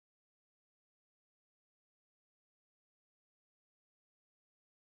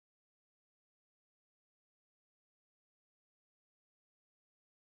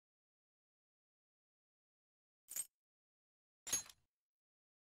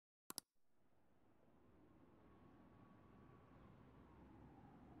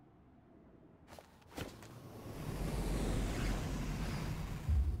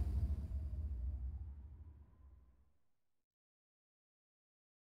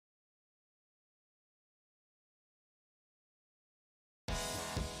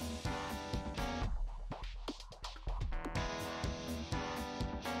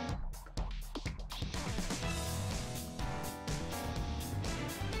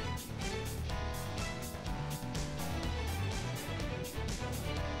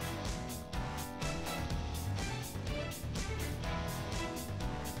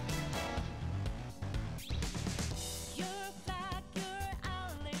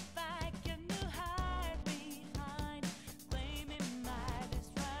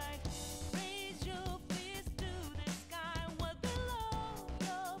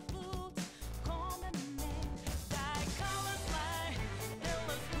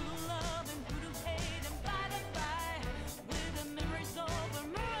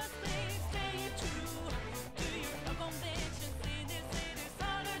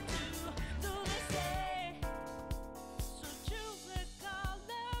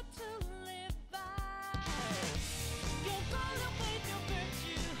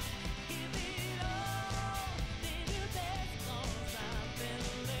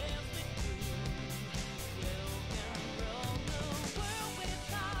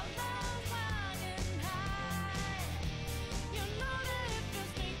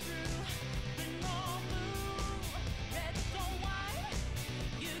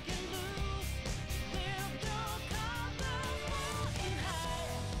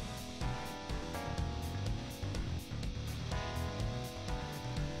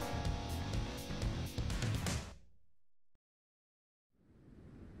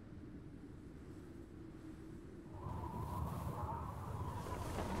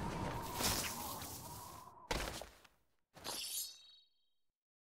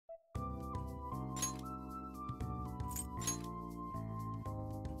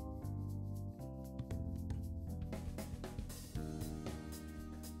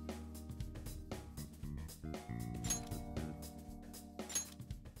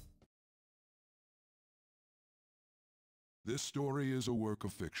This story is a work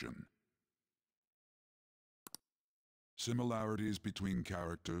of fiction. Similarities between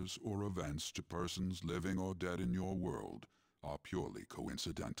characters or events to persons living or dead in your world are purely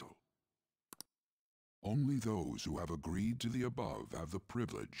coincidental. Only those who have agreed to the above have the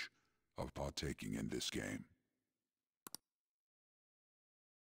privilege of partaking in this game.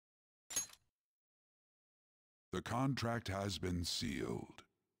 The contract has been sealed.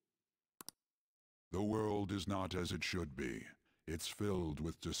 The world is not as it should be. It's filled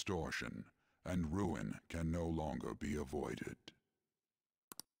with distortion, and ruin can no longer be avoided.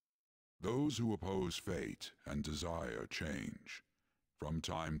 Those who oppose fate and desire change. From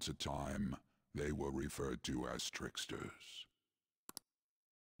time to time, they were referred to as tricksters.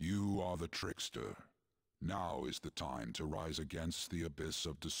 You are the trickster. Now is the time to rise against the abyss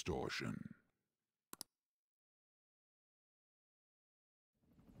of distortion.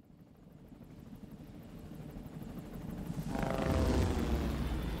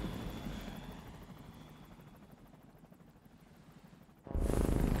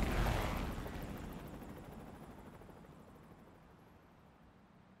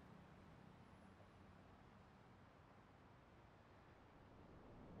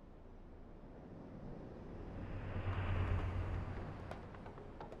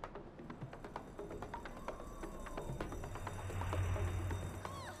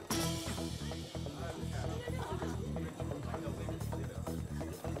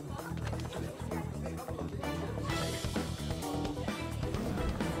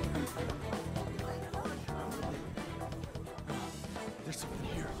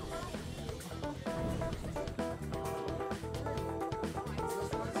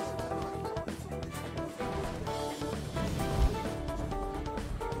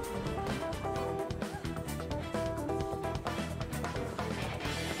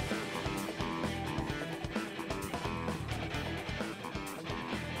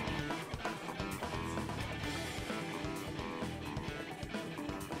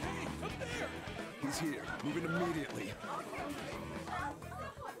 Here, moving immediately.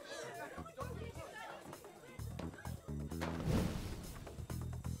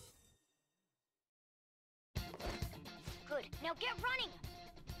 Good. Now get running!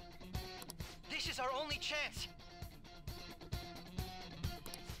 This is our only chance!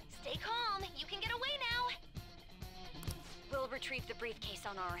 Stay calm. You can get away now. We'll retrieve the briefcase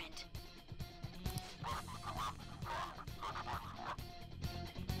on our end.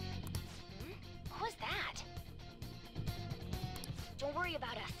 What was that? Don't worry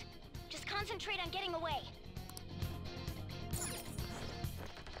about us. Just concentrate on getting away.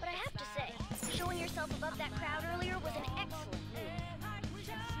 But I have to say, showing yourself above that crowd earlier was an excellent move.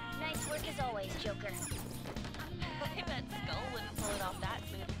 Nice work as always, Joker. I bet Skull wouldn't pull it off that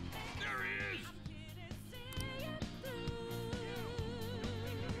smooth. There he is!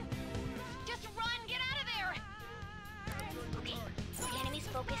 Just run! Get out of there! Okay, the enemy's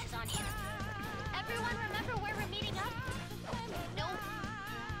focus is on him. Everyone remember where we're meeting up? No.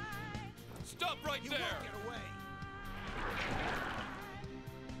 Stop right there! Get away!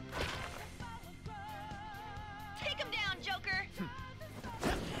 Take him down, Joker!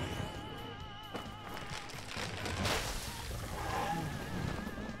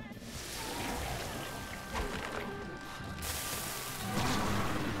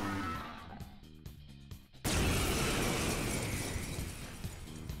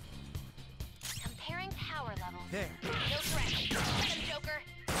 Comparing power levels. There. No threat. Get him, Joker!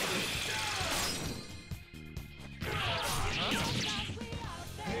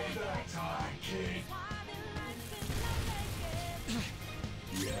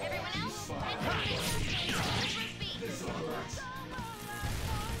 Everyone else, head for speed. Before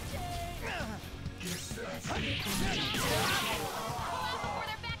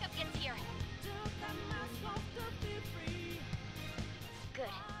their backup gets here.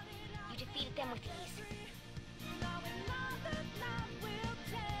 Good. You defeated them with ease.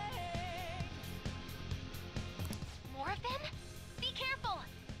 More of them? Be careful!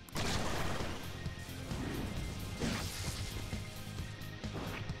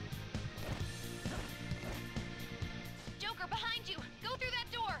 Joker, behind you! Go through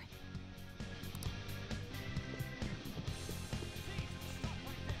that door!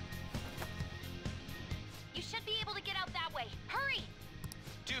 You should be able to get out that way. Hurry!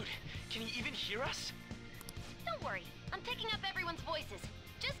 Dude, can you even hear us? Don't worry. I'm picking up everyone's voices.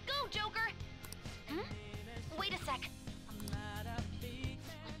 Just go, Joker! Wait a sec.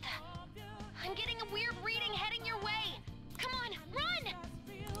 What the? I'm getting a weird reading heading your way! Come on, run!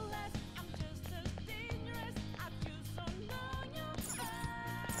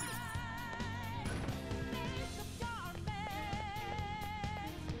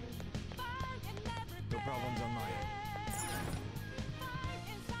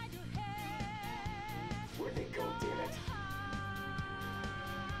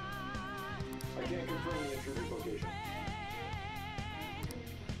 the intruder's location.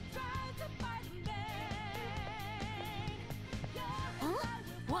 Huh?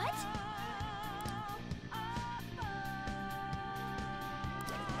 What?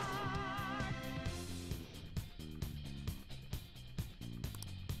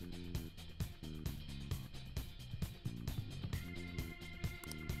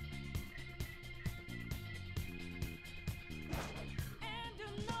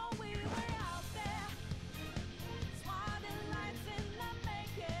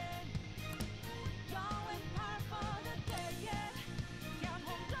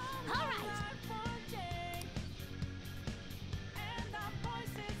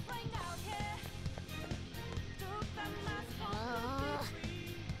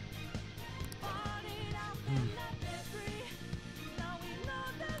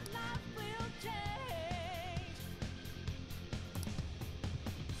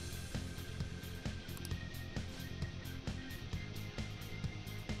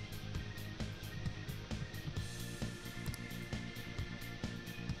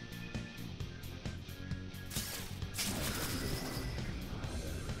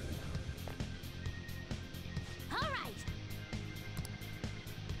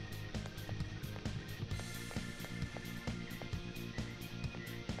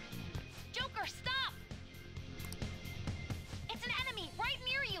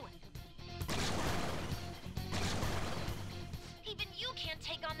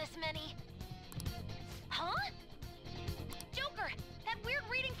 Many. Huh? Joker, that weird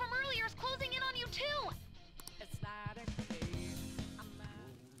reading from earlier is closing in on you too! It's not a case.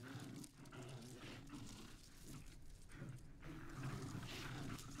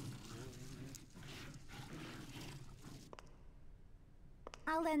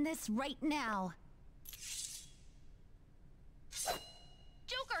 I'll end this right now.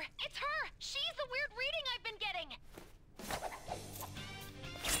 Joker, it's her! She's the weird reading I've been getting!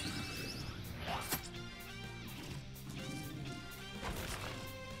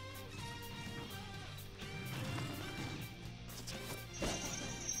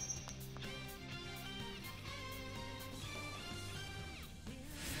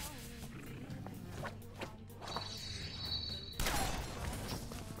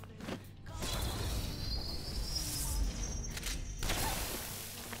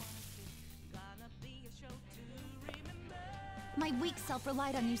 My weak self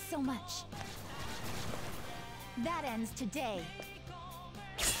relied on you so much. That ends today.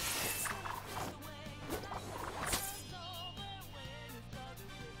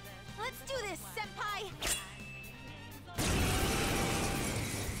 Let's do this, Senpai!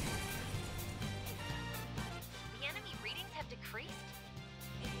 The enemy readings have decreased?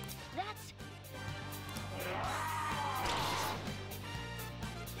 That's...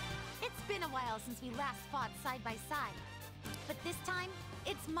 It's been a while since we last fought side by side. But this time,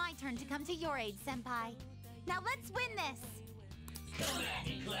 it's my turn to come to your aid, Senpai. Now let's win this!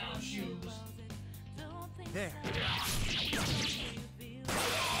 Clown shoes. There.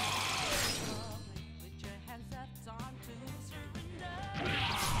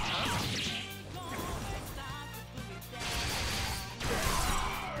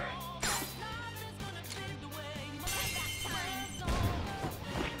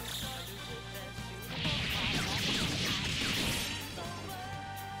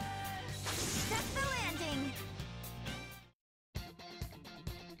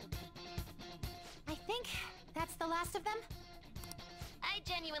 That's the last of them? I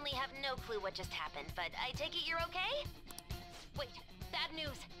genuinely have no clue what just happened, but I take it you're okay? Wait, bad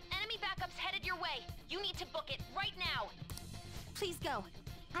news. Enemy backup's headed your way. You need to book it right now. Please go.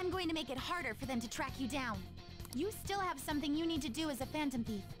 I'm going to make it harder for them to track you down. You still have something you need to do as a Phantom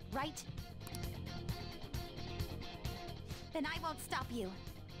Thief, right? Then I won't stop you.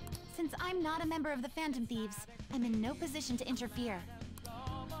 Since I'm not a member of the Phantom Thieves, I'm in no position to interfere.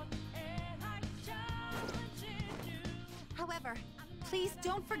 However, please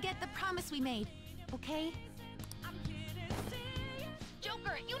don't forget the promise we made, okay?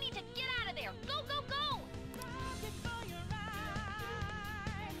 Joker, you need to get out of there! Go, go, go!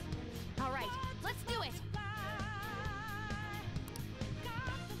 All right, let's do it!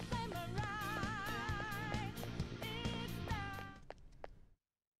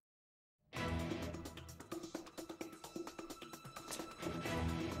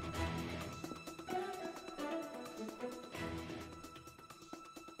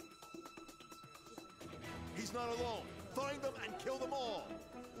 He's not alone. Find them and kill them all.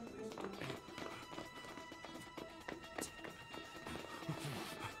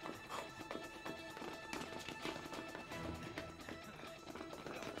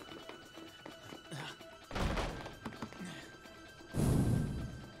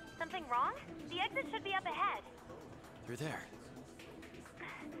 You're there.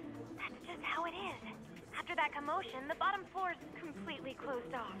 That's just how it is. After that commotion, the bottom floor's completely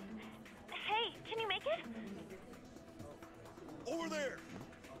closed off. Hey, can you make it? Over there!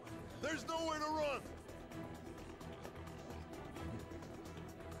 There's nowhere to run!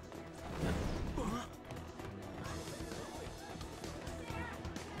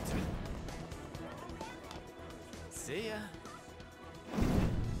 See ya.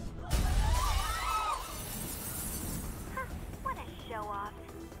 Huh, what a show-off.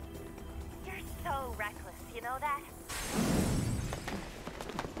 You're so reckless, you know that?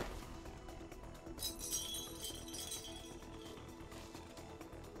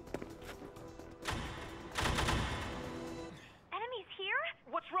 Enemies here?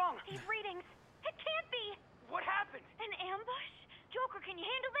 What's wrong? These readings. It can't be! What happened? An ambush? Joker, can you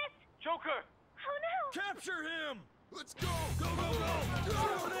handle this? Joker! Oh no! Capture him! Let's go! Go, go, go! Go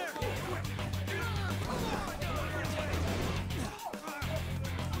over there!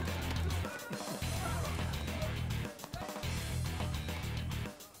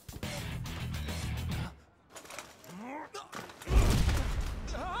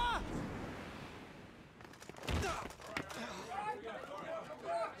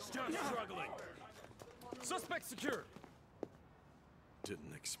 Stop struggling. Suspect secure.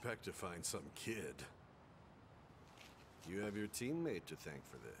 Didn't expect to find some kid. You have your teammate to thank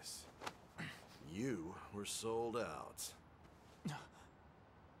for this. You were sold out.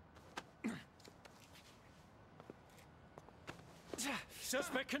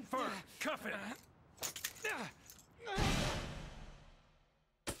 Suspect confirmed. Cuff it.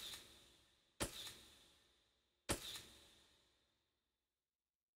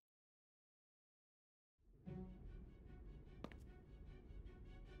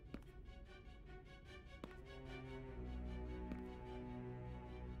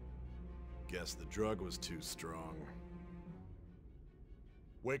 Guess the drug was too strong.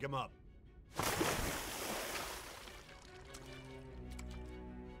 Wake him up.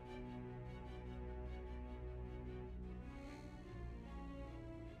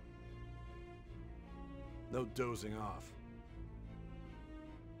 No dozing off.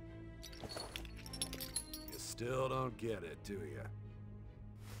 You still don't get it, do you?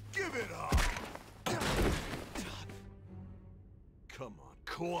 Give it up! Come on,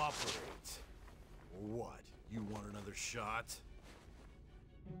 cooperate. What? You want another shot?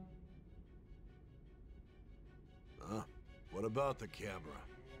 Huh? What about the camera?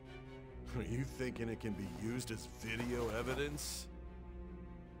 Are you thinking it can be used as video evidence?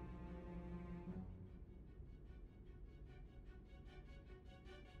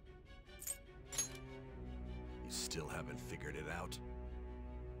 You still haven't figured it out?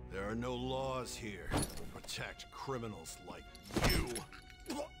 There are no laws here to protect criminals like you.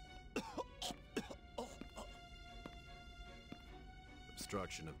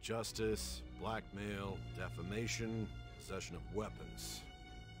 Obstruction of justice, blackmail, defamation, possession of weapons.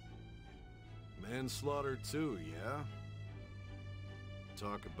 Manslaughter too, yeah?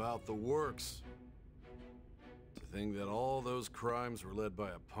 Talk about the works. To think that all those crimes were led by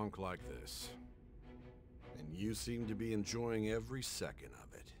a punk like this. And you seem to be enjoying every second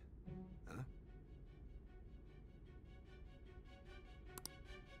of it. Huh?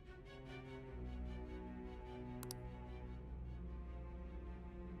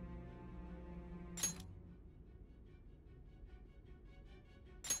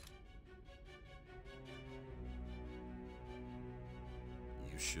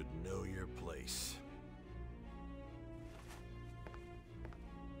 You should know your place.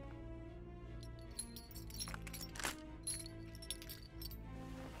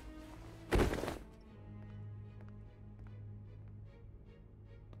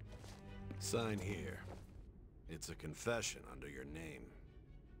 Sign here. It's a confession under your name.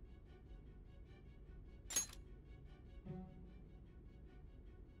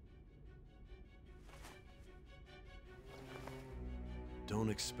 Don't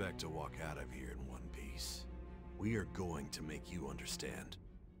expect to walk out of here in one piece. We are going to make you understand.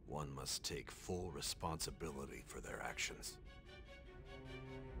 One must take full responsibility for their actions.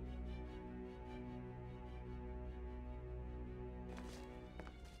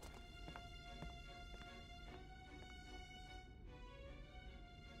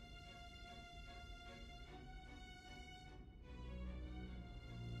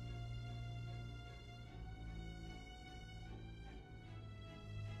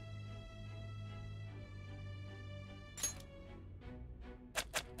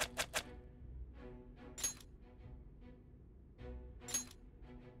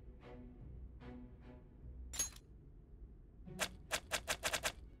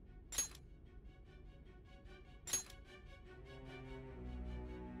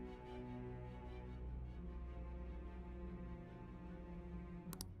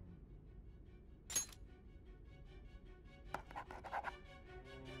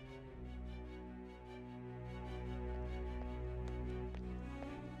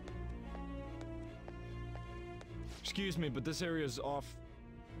 Excuse me, but this area's off.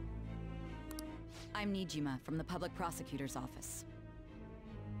 I'm Nijima from the Public Prosecutor's Office.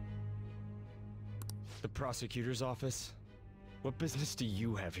 The prosecutor's office? What business do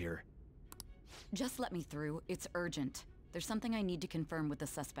you have here? Just let me through. It's urgent. There's something I need to confirm with the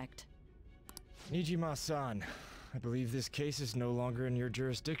suspect. Nijima-san, I believe this case is no longer in your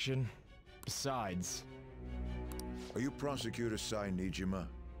jurisdiction. Besides... Are you Prosecutor Sai Nijima?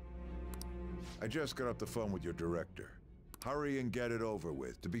 I just got off the phone with your director. Hurry and get it over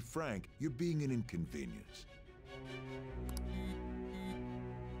with. To be frank, you're being an inconvenience.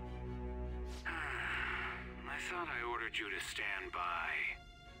 I thought I ordered you to stand by.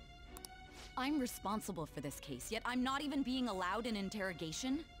 I'm responsible for this case, yet I'm not even being allowed an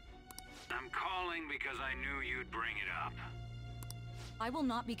interrogation? I'm calling because I knew you'd bring it up. I will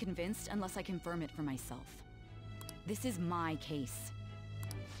not be convinced unless I confirm it for myself. This is my case.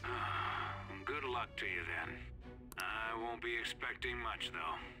 Good luck to you then. I won't be expecting much,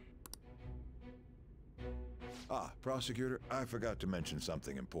 though. Ah, Prosecutor, I forgot to mention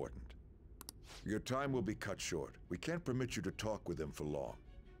something important. Your time will be cut short. We can't permit you to talk with him for long.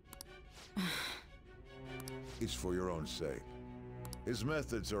 It's for your own sake. His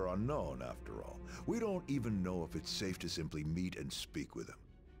methods are unknown, after all. We don't even know if it's safe to simply meet and speak with him.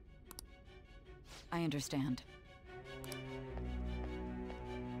 I understand.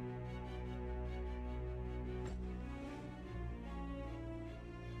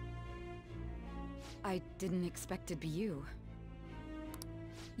 I didn't expect it'd be you.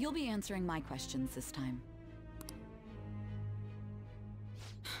 You'll be answering my questions this time.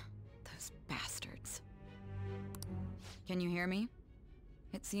 Those bastards. Can you hear me?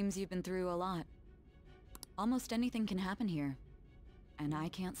 It seems you've been through a lot. Almost anything can happen here, and I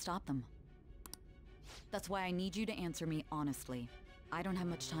can't stop them. That's why I need you to answer me honestly. I don't have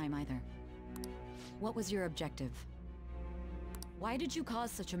much time either. What was your objective? Why did you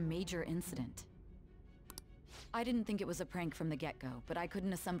cause such a major incident? I didn't think it was a prank from the get-go, but I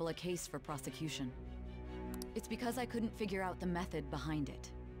couldn't assemble a case for prosecution. It's because I couldn't figure out the method behind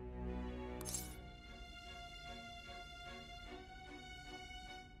it.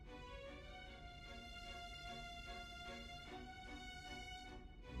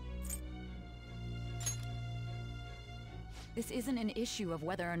 This isn't an issue of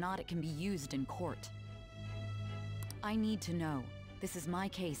whether or not it can be used in court. I need to know. This is my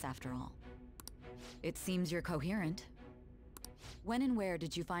case, after all. It seems you're coherent. When and where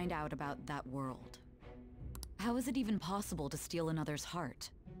did you find out about that world? How is it even possible to steal another's heart?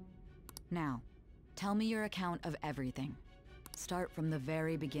 Now, tell me your account of everything. Start from the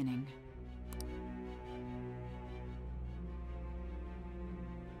very beginning.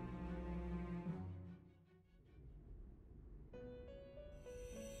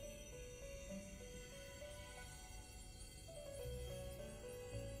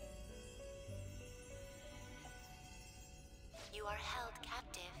 You are held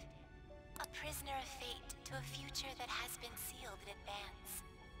captive, a prisoner of fate to a future that has been sealed in advance.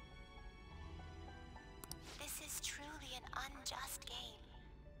 This is truly an unjust game.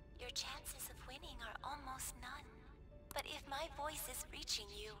 Your chances of winning are almost none. But if my voice is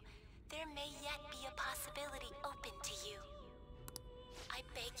reaching you, there may yet be a possibility open to you. I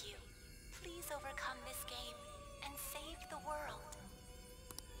beg you, please overcome this game and save the world.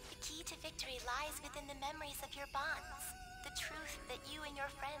 The key to victory lies within the memories of your bonds. The truth that you and your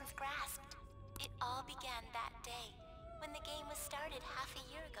friends grasped. It all began that day, when the game was started half a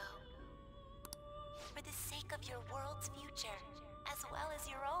year ago. For the sake of your world's future, as well as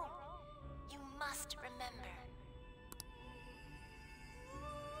your own, you must remember.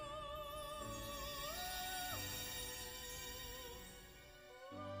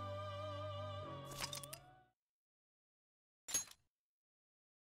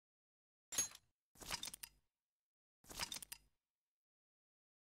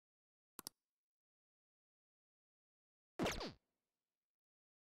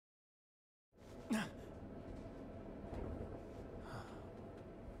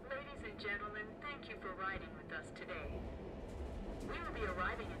 Ladies and gentlemen, thank you for riding with us today. We will be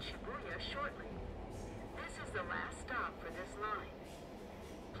arriving in Shibuya shortly. This is the last stop for this line.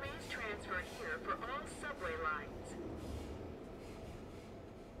 Please transfer here for all subway lines.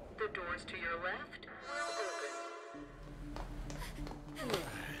 The doors to your left will open.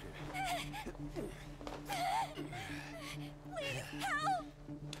 Please help!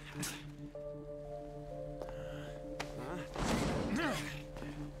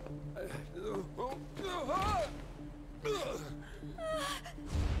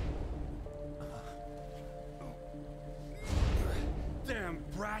 Damn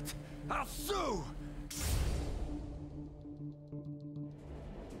brat! I'll sue!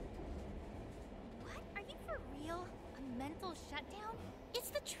 whole shutdown? It's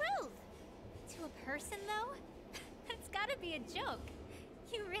the truth! To a person, though? That's gotta be a joke.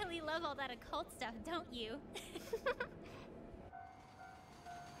 You really love all that occult stuff, don't you?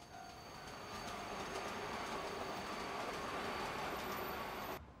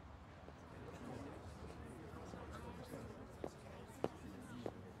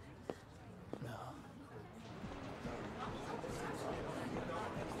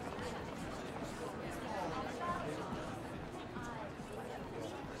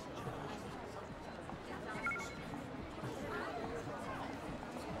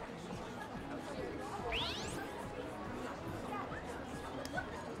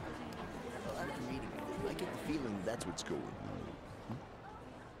 After meeting you, I get the feeling that's what's going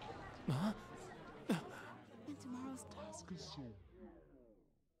on. Huh? And tomorrow's task is so...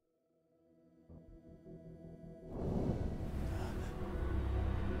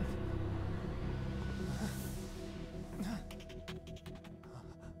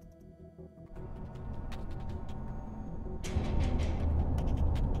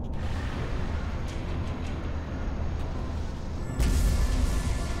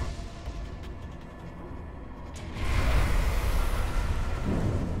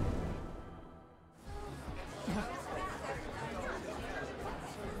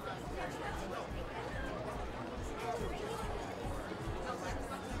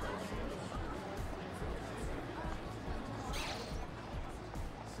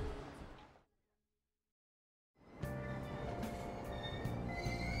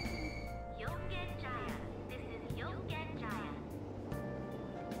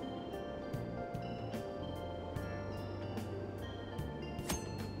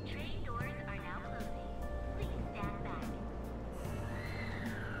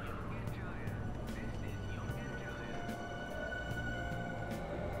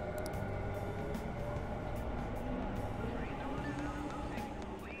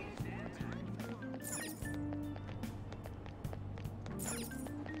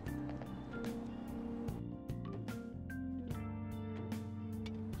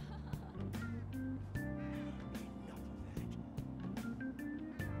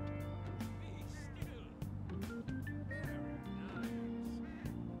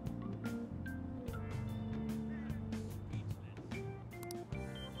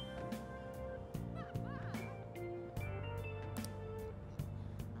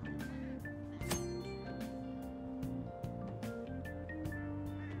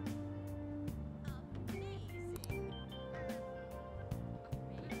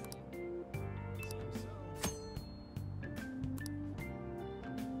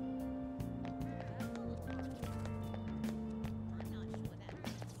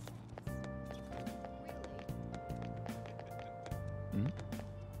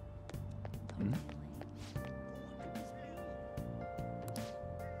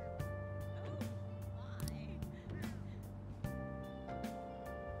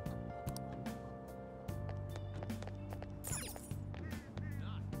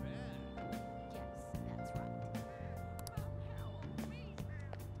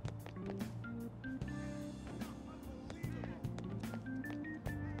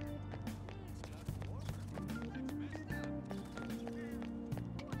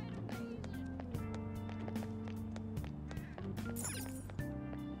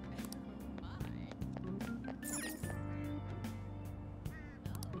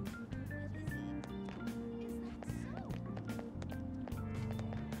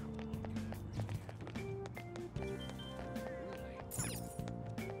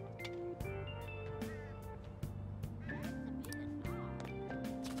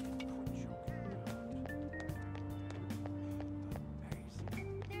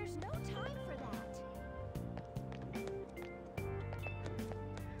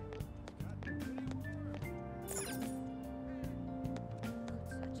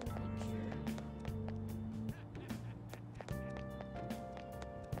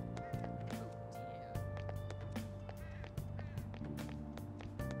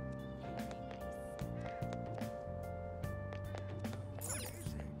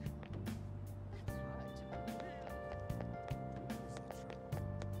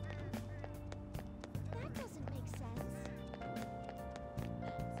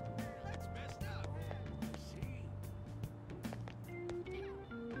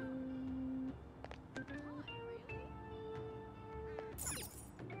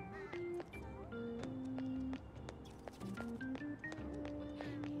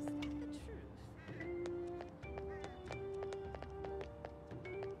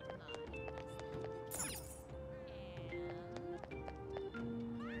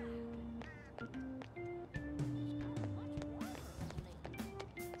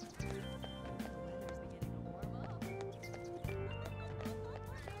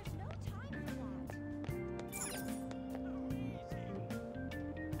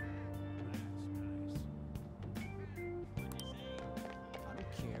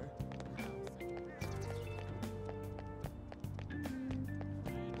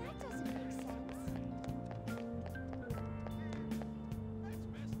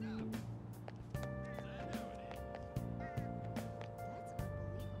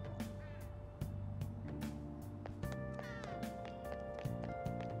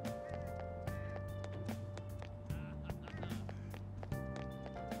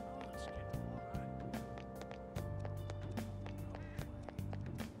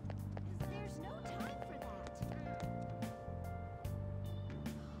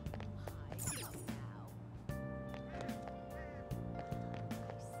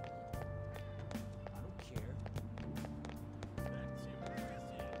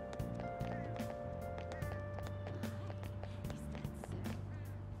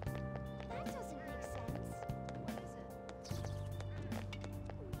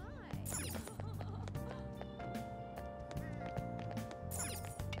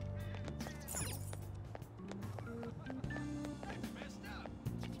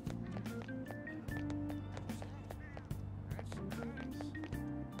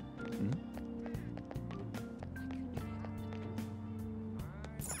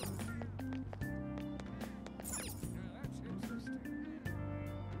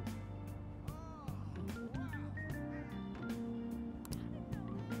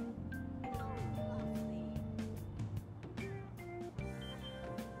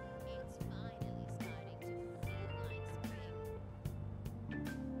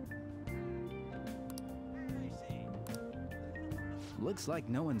 looks like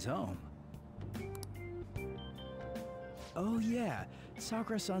no one's home. Oh yeah,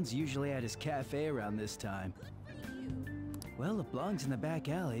 Sakura-san's usually at his cafe around this time. Well, LeBlanc's in the back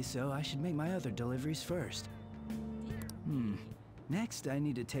alley, so I should make my other deliveries first. Next, I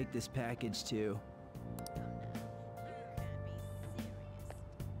need to take this package to...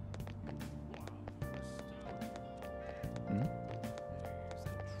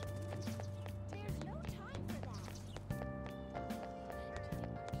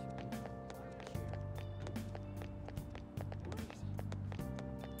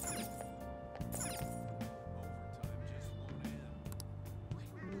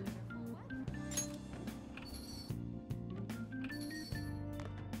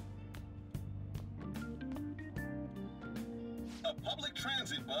 A public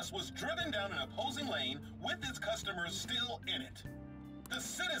transit bus was driven down an opposing lane with its customers still in it. The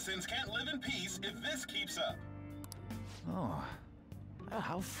citizens can't live in peace if this keeps up. Oh,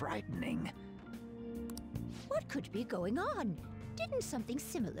 how frightening. What could be going on? Didn't something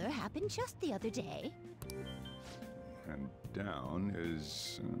similar happen just the other day? And down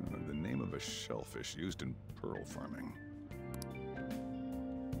is the name of a shellfish used in pearl farming.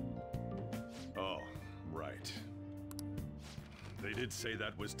 Oh, right. They did say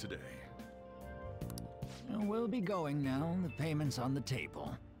that was today. We'll be going now. The payment's on the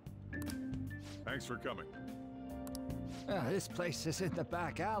table. Thanks for coming. This place is in the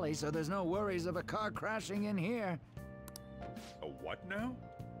back alley, so there's no worries of a car crashing in here. A what now?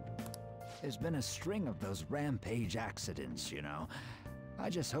 There's been a string of those rampage accidents, you know.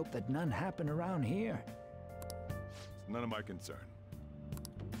 I just hope that none happen around here. It's none of my concern.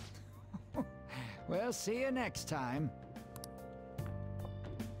 We'll see you next time.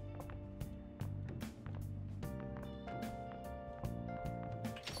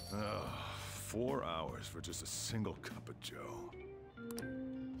 Ugh, 4 hours for just a single cup of joe.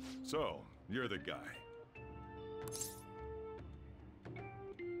 So, you're the guy.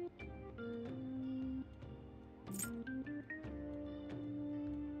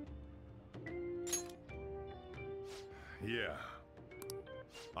 Yeah.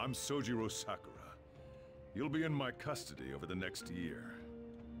 I'm Sojiro Sakura. You'll be in my custody over the next year.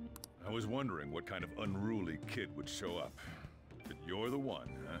 I was wondering what kind of unruly kid would show up. But you're the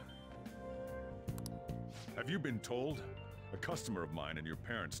one, huh? Have you been told? A customer of mine and your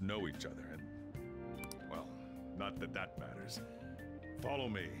parents know each other, and... well, not that that matters. Follow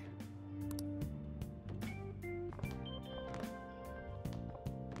me.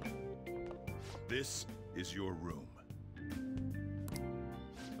 This is your room.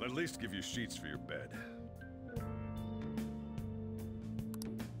 I'll at least give you sheets for your bed.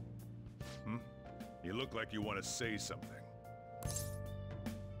 You look like you want to say something.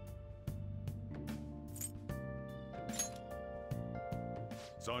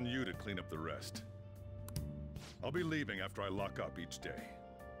 It's on you to clean up the rest. I'll be leaving after I lock up each day.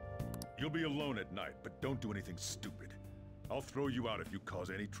 You'll be alone at night, but don't do anything stupid. I'll throw you out if you cause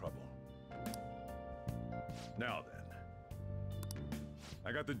any trouble. Now then,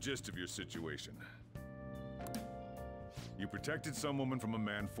 I got the gist of your situation. You protected some woman from a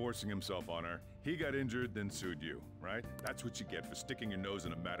man forcing himself on her. He got injured, then sued you, right? That's what you get for sticking your nose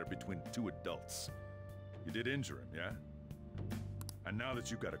in a matter between two adults. You did injure him, yeah? And now that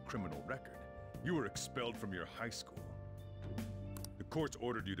you've got a criminal record, you were expelled from your high school. The courts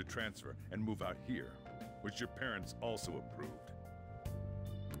ordered you to transfer and move out here, which your parents also approved.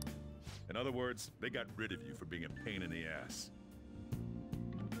 In other words, they got rid of you for being a pain in the ass.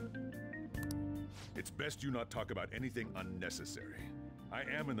 It's best you not talk about anything unnecessary. I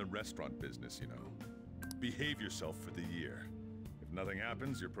am in the restaurant business, you know. Behave yourself for the year. If nothing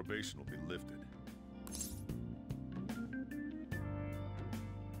happens, your probation will be lifted.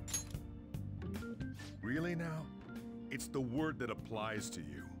 Really now? It's the word that applies to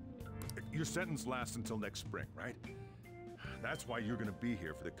you. Your sentence lasts until next spring, right? That's why you're gonna be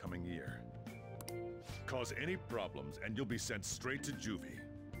here for the coming year. Cause any problems and you'll be sent straight to juvie.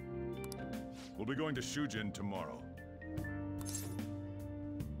 We'll be going to Shujin tomorrow.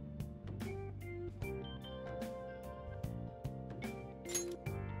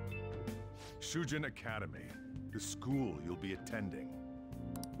 Shujin Academy, the school you'll be attending.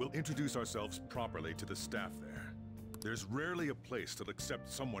 We'll introduce ourselves properly to the staff there. There's rarely a place that'll accept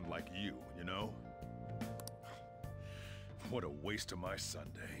someone like you, you know? What a waste of my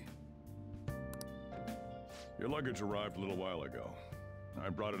Sunday. Your luggage arrived a little while ago. I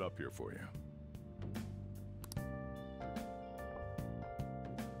brought it up here for you.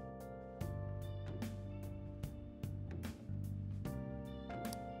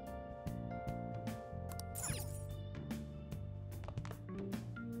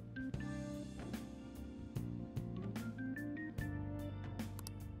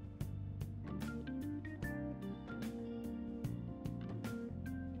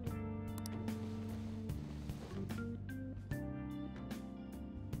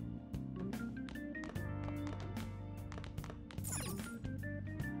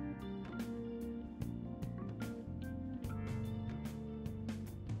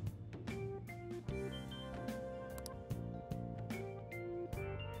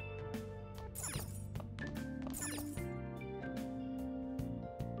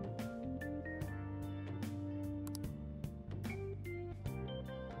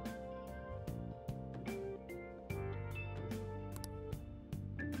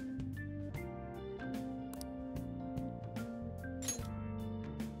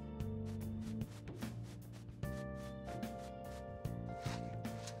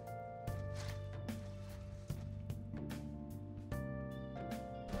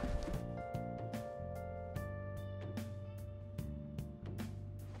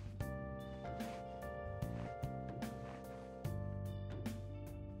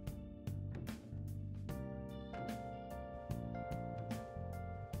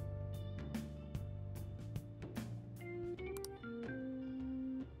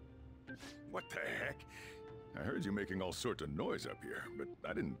 What the heck? I heard you making all sorts of noise up here, but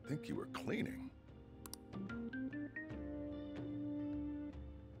I didn't think you were cleaning.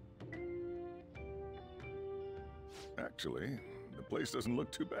 Actually, the place doesn't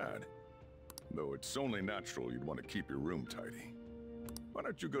look too bad. Though it's only natural you'd want to keep your room tidy. Why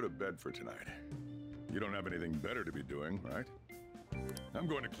don't you go to bed for tonight? You don't have anything better to be doing, right? I'm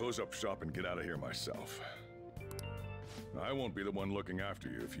going to close up shop and get out of here myself. I won't be the one looking after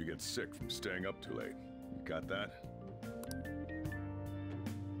you if you get sick from staying up too late. You got that?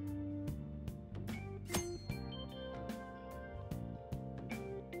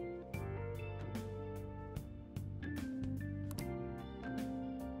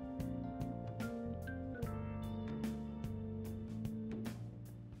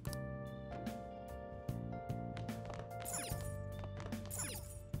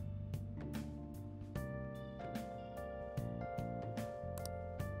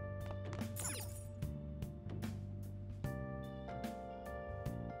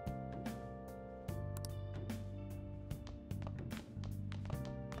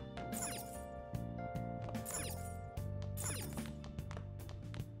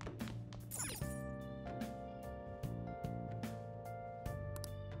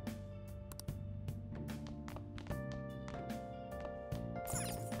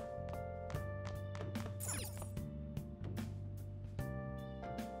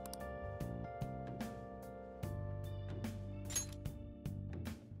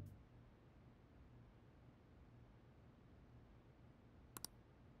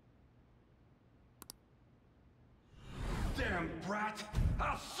 Damn brat!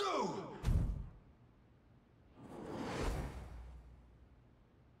 I'll sue!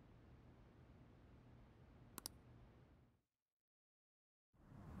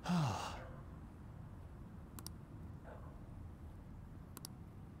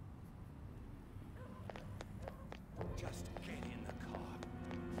 Just get in the car.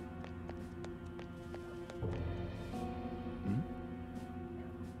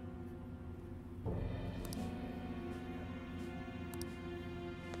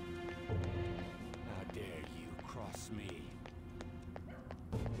 How dare you cross me?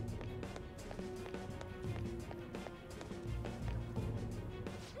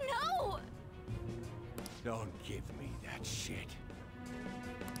 No! Don't give me that shit.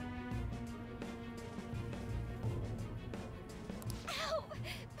 Ow!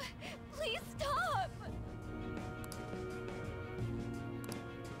 Please stop!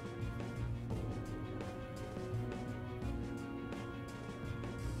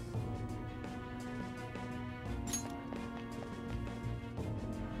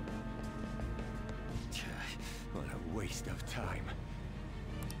 What a waste of time.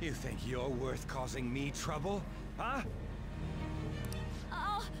 You think you're worth causing me trouble? Huh?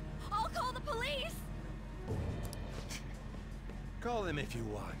 I'll call the police! Call them if you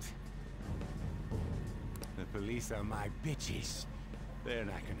want. The police are my bitches. They're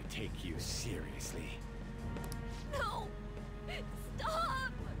not gonna take you seriously. No!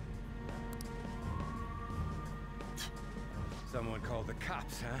 Stop! Someone called the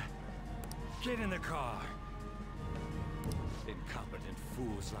cops, huh? Get in the car. Incompetent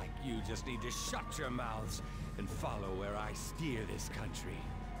fools like you just need to shut your mouths and follow where I steer this country.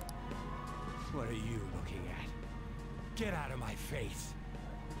 What are you looking at? Get out of my face.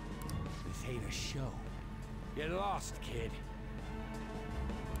 This ain't a show. Get lost, kid.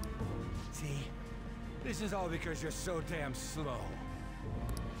 See? This is all because you're so damn slow.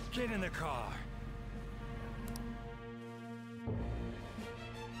 Get in the car.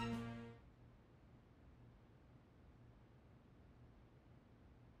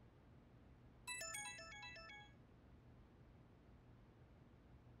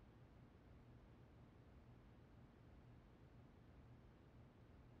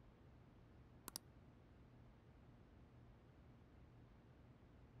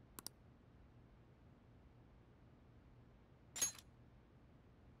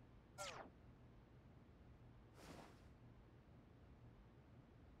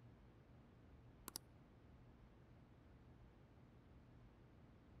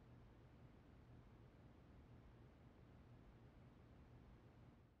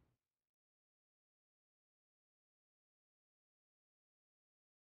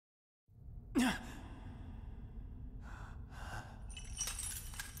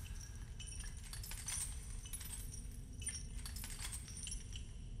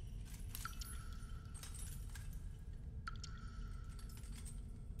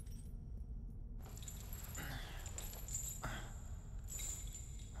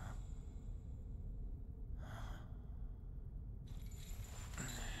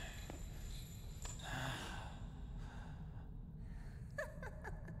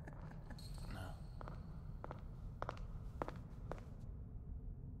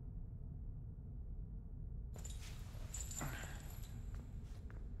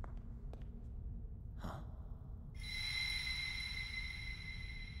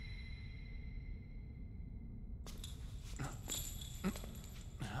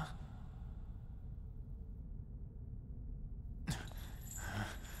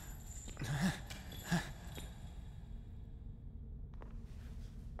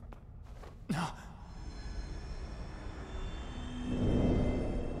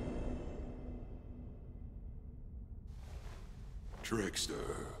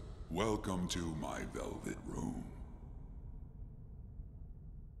 Trickster, welcome to my velvet room.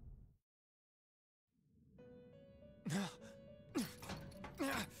 So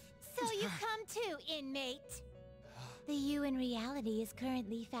you come too, inmate. The you in reality is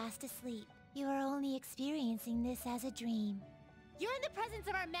currently fast asleep. You are only experiencing this as a dream. You're in the presence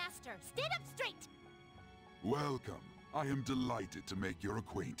of our master. Stand up straight! Welcome. I am delighted to make your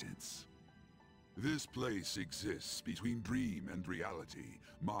acquaintance. This place exists between dream and reality,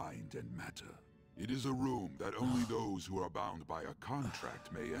 mind and matter. It is a room that only those who are bound by a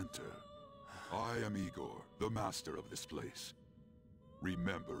contract may enter. I am Igor, the master of this place.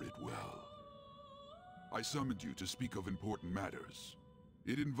 Remember it well. I summoned you to speak of important matters.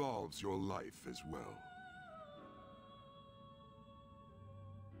 It involves your life as well.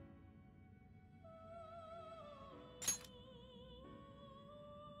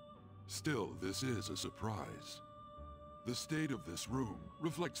 Still, this is a surprise. The state of this room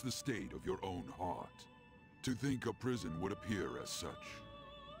reflects the state of your own heart. To think a prison would appear as such.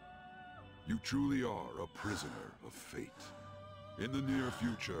 You truly are a prisoner of fate. In the near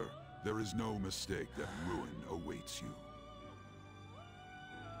future, there is no mistake that ruin awaits you.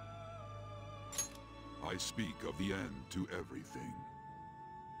 I speak of the end to everything.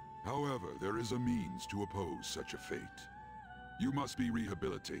 However, there is a means to oppose such a fate. You must be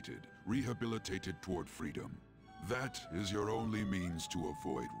rehabilitated toward freedom. That is your only means to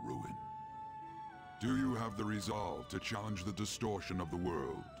avoid ruin. Do you have the resolve to challenge the distortion of the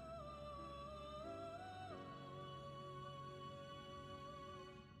world?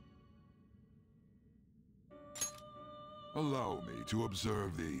 Allow me to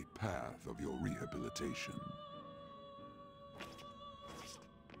observe the path of your rehabilitation.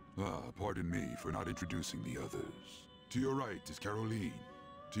 Pardon me for not introducing the others. To your right is Caroline.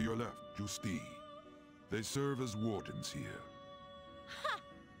 To your left, Justy. They serve as wardens here. Ha!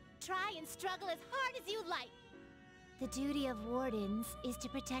 Try and struggle as hard as you like. The duty of wardens is to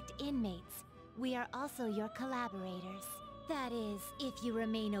protect inmates. We are also your collaborators. That is, if you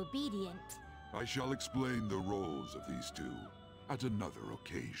remain obedient. I shall explain the roles of these two at another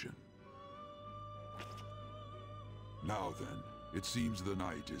occasion. Now then, it seems the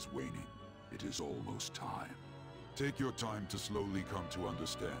night is waning. It is almost time. Take your time to slowly come to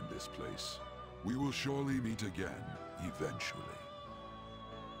understand this place. We will surely meet again, eventually.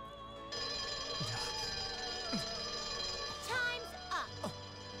 Time's up.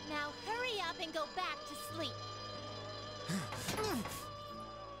 Now hurry up and go back to sleep.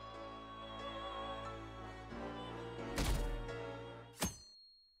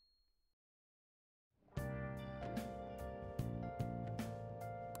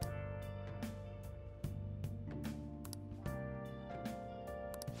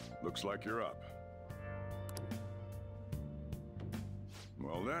 Looks like you're up.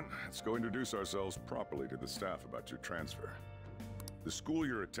 Well then, let's go introduce ourselves properly to the staff about your transfer. The school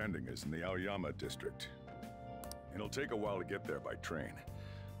you're attending is in the Aoyama district. It'll take a while to get there by train.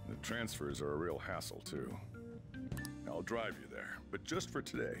 The transfers are a real hassle too. I'll drive you there, but just for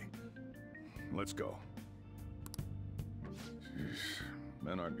today. Let's go. Jeez,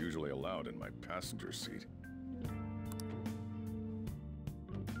 men aren't usually allowed in my passenger seat.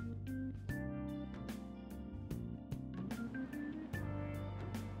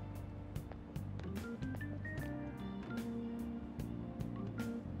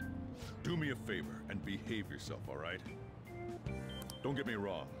 Do me a favor and behave yourself, all right? Don't get me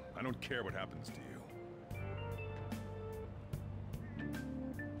wrong. I don't care what happens to you.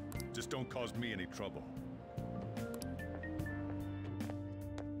 Just don't cause me any trouble.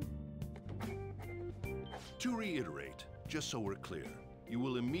 To reiterate, just so we're clear, you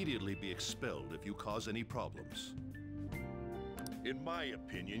will immediately be expelled if you cause any problems. In my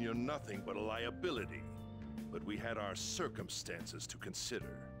opinion, you're nothing but a liability. But we had our circumstances to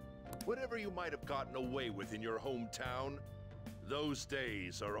consider. Whatever you might have gotten away with in your hometown, those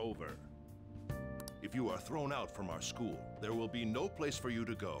days are over. If you are thrown out from our school, there will be no place for you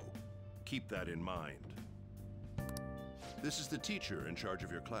to go. Keep that in mind. This is the teacher in charge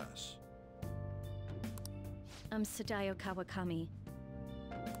of your class. I'm Sadayo Kawakami.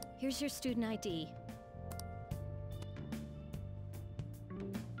 Here's your student ID.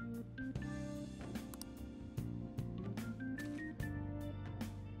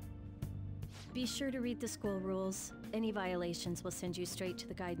 Be sure to read the school rules. Any violations will send you straight to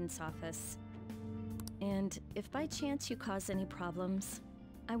the guidance office. And if by chance you cause any problems,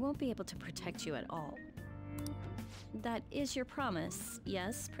 I won't be able to protect you at all. That is your promise,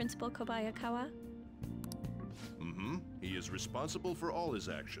 yes, Principal Kobayakawa? Mm-hmm. He is responsible for all his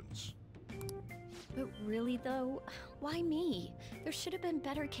actions. But really, though, why me? There should have been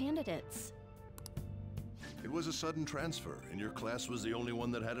better candidates. It was a sudden transfer, and your class was the only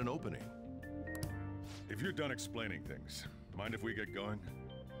one that had an opening. If you're done explaining things, mind if we get going?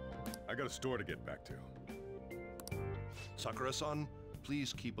 I got a store to get back to. Sakura-san,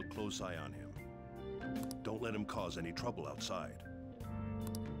 please keep a close eye on him. Don't let him cause any trouble outside.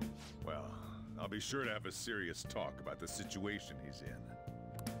 Well, I'll be sure to have a serious talk about the situation he's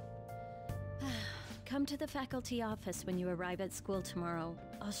in. Come to the faculty office when you arrive at school tomorrow.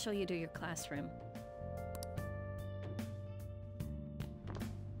 I'll show you to your classroom.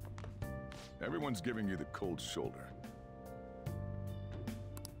 Everyone's giving you the cold shoulder.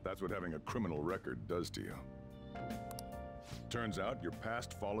 That's what having a criminal record does to you. Turns out your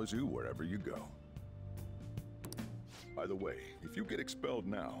past follows you wherever you go. By the way, if you get expelled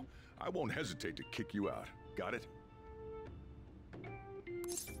now, I won't hesitate to kick you out. Got it?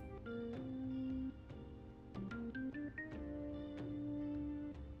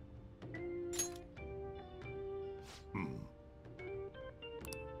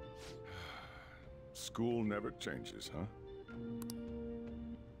 School never changes, huh?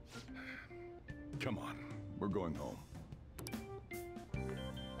 Come on, we're going home.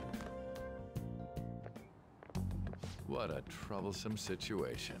 What a troublesome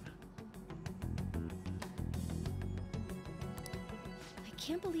situation. I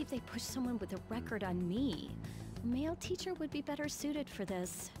can't believe they pushed someone with a record on me. A male teacher would be better suited for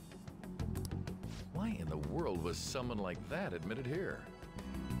this. Why in the world was someone like that admitted here?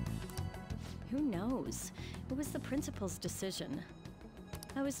 Who knows? It was the principal's decision.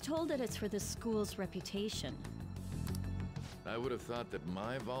 I was told that it's for the school's reputation. I would have thought that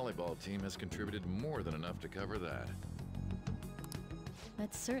my volleyball team has contributed more than enough to cover that.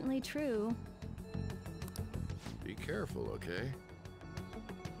 That's certainly true. Be careful, okay?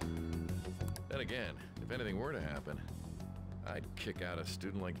 Then again, if anything were to happen, I'd kick out a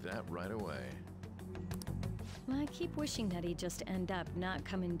student like that right away. I keep wishing that he'd just end up not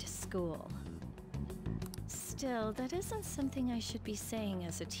coming to school. Still, that isn't something I should be saying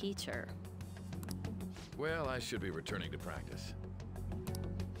as a teacher. Well, I should be returning to practice.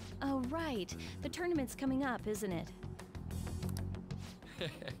 Oh, right. The tournament's coming up, isn't it?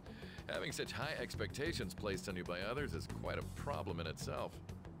 Having such high expectations placed on you by others is quite a problem in itself.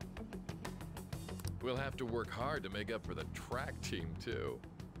 We'll have to work hard to make up for the track team, too.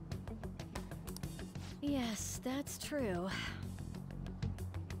 Yes, that's true.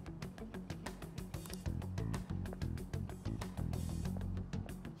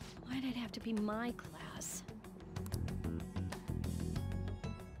 Why'd it have to be my class?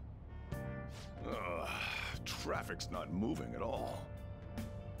 Traffic's not moving at all.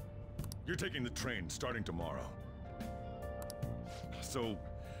 You're taking the train starting tomorrow. So,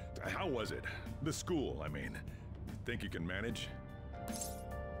 how was it? The school, I mean. Think you can manage?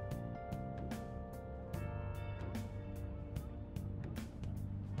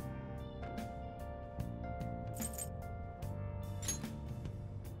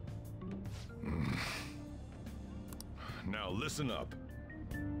 Now listen up.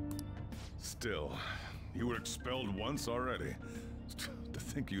 Still, you were expelled once already. To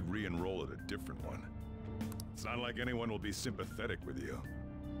think you'd re-enroll at a different one. It's not like anyone will be sympathetic with you.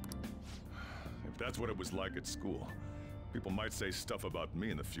 If that's what it was like at school, people might say stuff about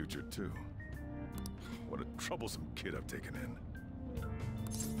me in the future, too. What a troublesome kid I've taken in.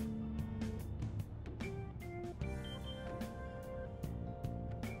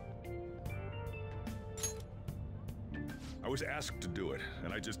 I was asked to do it,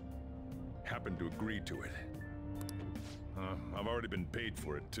 and I just happened to agree to it. I've already been paid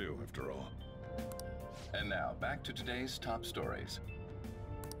for it too, after all. And now, back to today's top stories.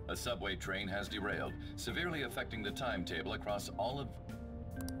 A subway train has derailed, severely affecting the timetable across all of...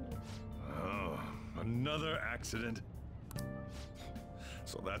 Oh, another accident?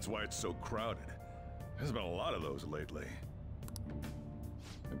 So that's why it's so crowded. There's been a lot of those lately.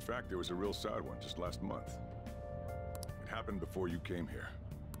 In fact, there was a real sad one just last month. It happened before you came here.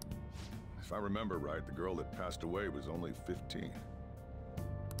 If I remember right, the girl that passed away was only 15.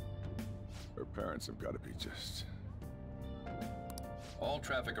 Her parents have got to be just... All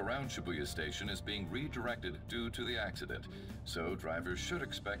traffic around Shibuya Station is being redirected due to the accident, so drivers should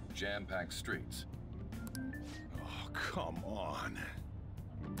expect jam-packed streets. Oh, come on.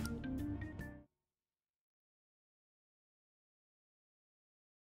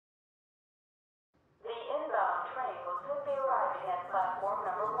 The inbound train will soon be arriving at platform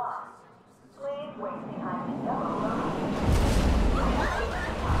number 1. Please wait behind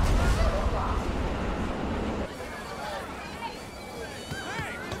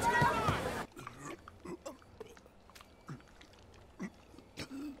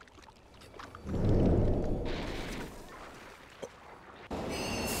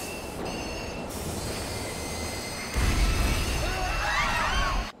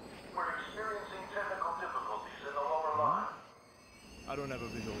I don't have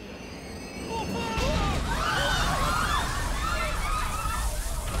a visual yet.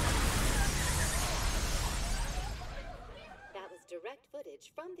 That was direct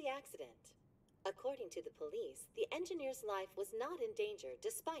footage from the accident. According to the police, the engineer's life was not in danger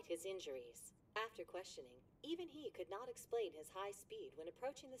despite his injuries. After questioning, even he could not explain his high speed when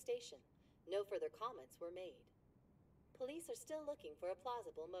approaching the station. No further comments were made. Police are still looking for a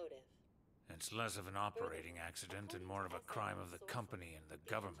plausible motive. It's less of an operating accident and more of a crime of the company and the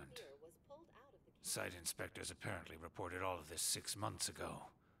government. Site inspectors apparently reported all of this 6 months ago.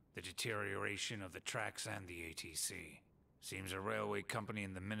 The deterioration of the tracks and the ATC. Seems a railway company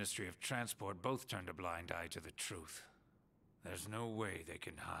and the Ministry of Transport both turned a blind eye to the truth. There's no way they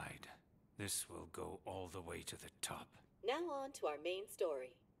can hide. This will go all the way to the top. Now on to our main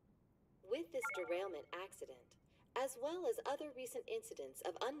story. With this derailment accident, as well as other recent incidents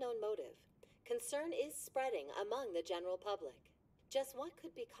of unknown motive, concern is spreading among the general public. Just what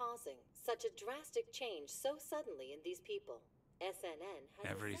could be causing such a drastic change so suddenly in these people? SNN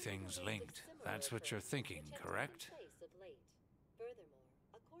has Everything's linked. That's what you're thinking, correct?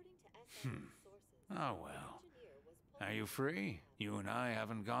 Oh well. Are you free? You and I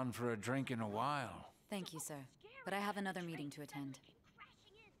haven't gone for a drink in a while. Thank you, sir. But I have another meeting to attend.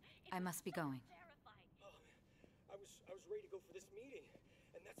 I must be going. I was ready to go for this meeting,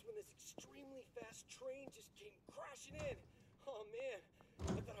 and that's when this extremely fast train just came crashing in. Oh man,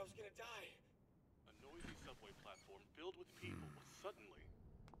 I thought I was gonna die. A noisy subway platform filled with people was suddenly...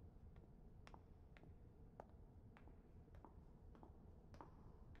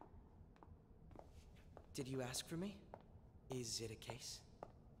 Did you ask for me? Is it a case?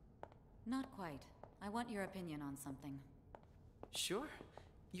 Not quite. I want your opinion on something. Sure.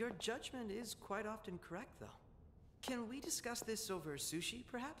 Your judgment is quite often correct, though. Can we discuss this over sushi,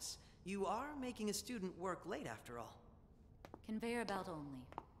 perhaps? You are making a student work late, after all. Conveyor belt only.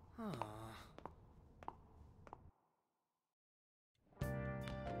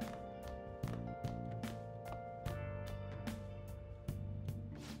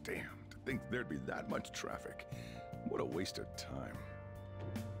 Damn, to think there'd be that much traffic. What a waste of time.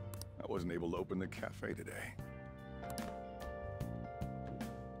 I wasn't able to open the cafe today.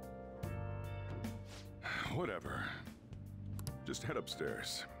 Whatever. Just head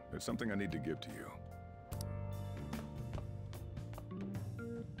upstairs. There's something I need to give to you.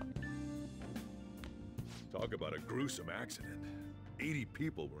 Talk about a gruesome accident. 80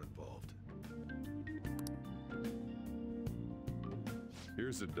 people were involved.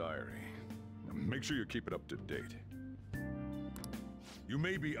 Here's the diary. Make sure you keep it up to date. You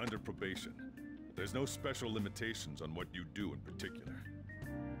may be under probation. There's no special limitations on what you do in particular.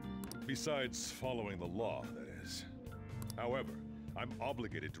 Besides following the law, that is. However, I'm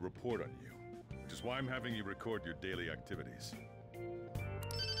obligated to report on you, which is why I'm having you record your daily activities.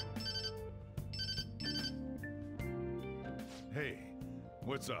 Hey,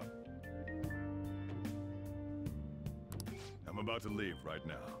 what's up? I'm about to leave right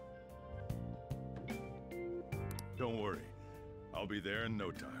now. Don't worry, I'll be there in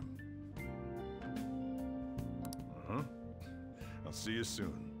no time. I'll see you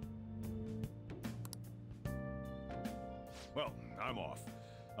soon. Well, I'm off.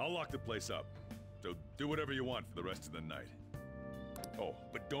 I'll lock the place up, so do whatever you want for the rest of the night. Oh,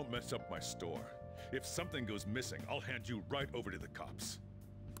 but don't mess up my store. If something goes missing, I'll hand you right over to the cops.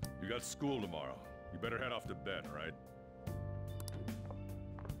 You got school tomorrow. You better head off to bed, all right?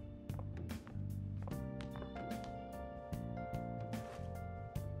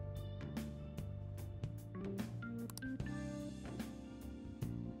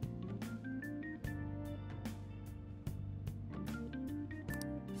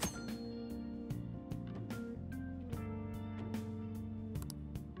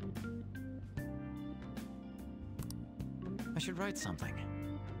 I should write something.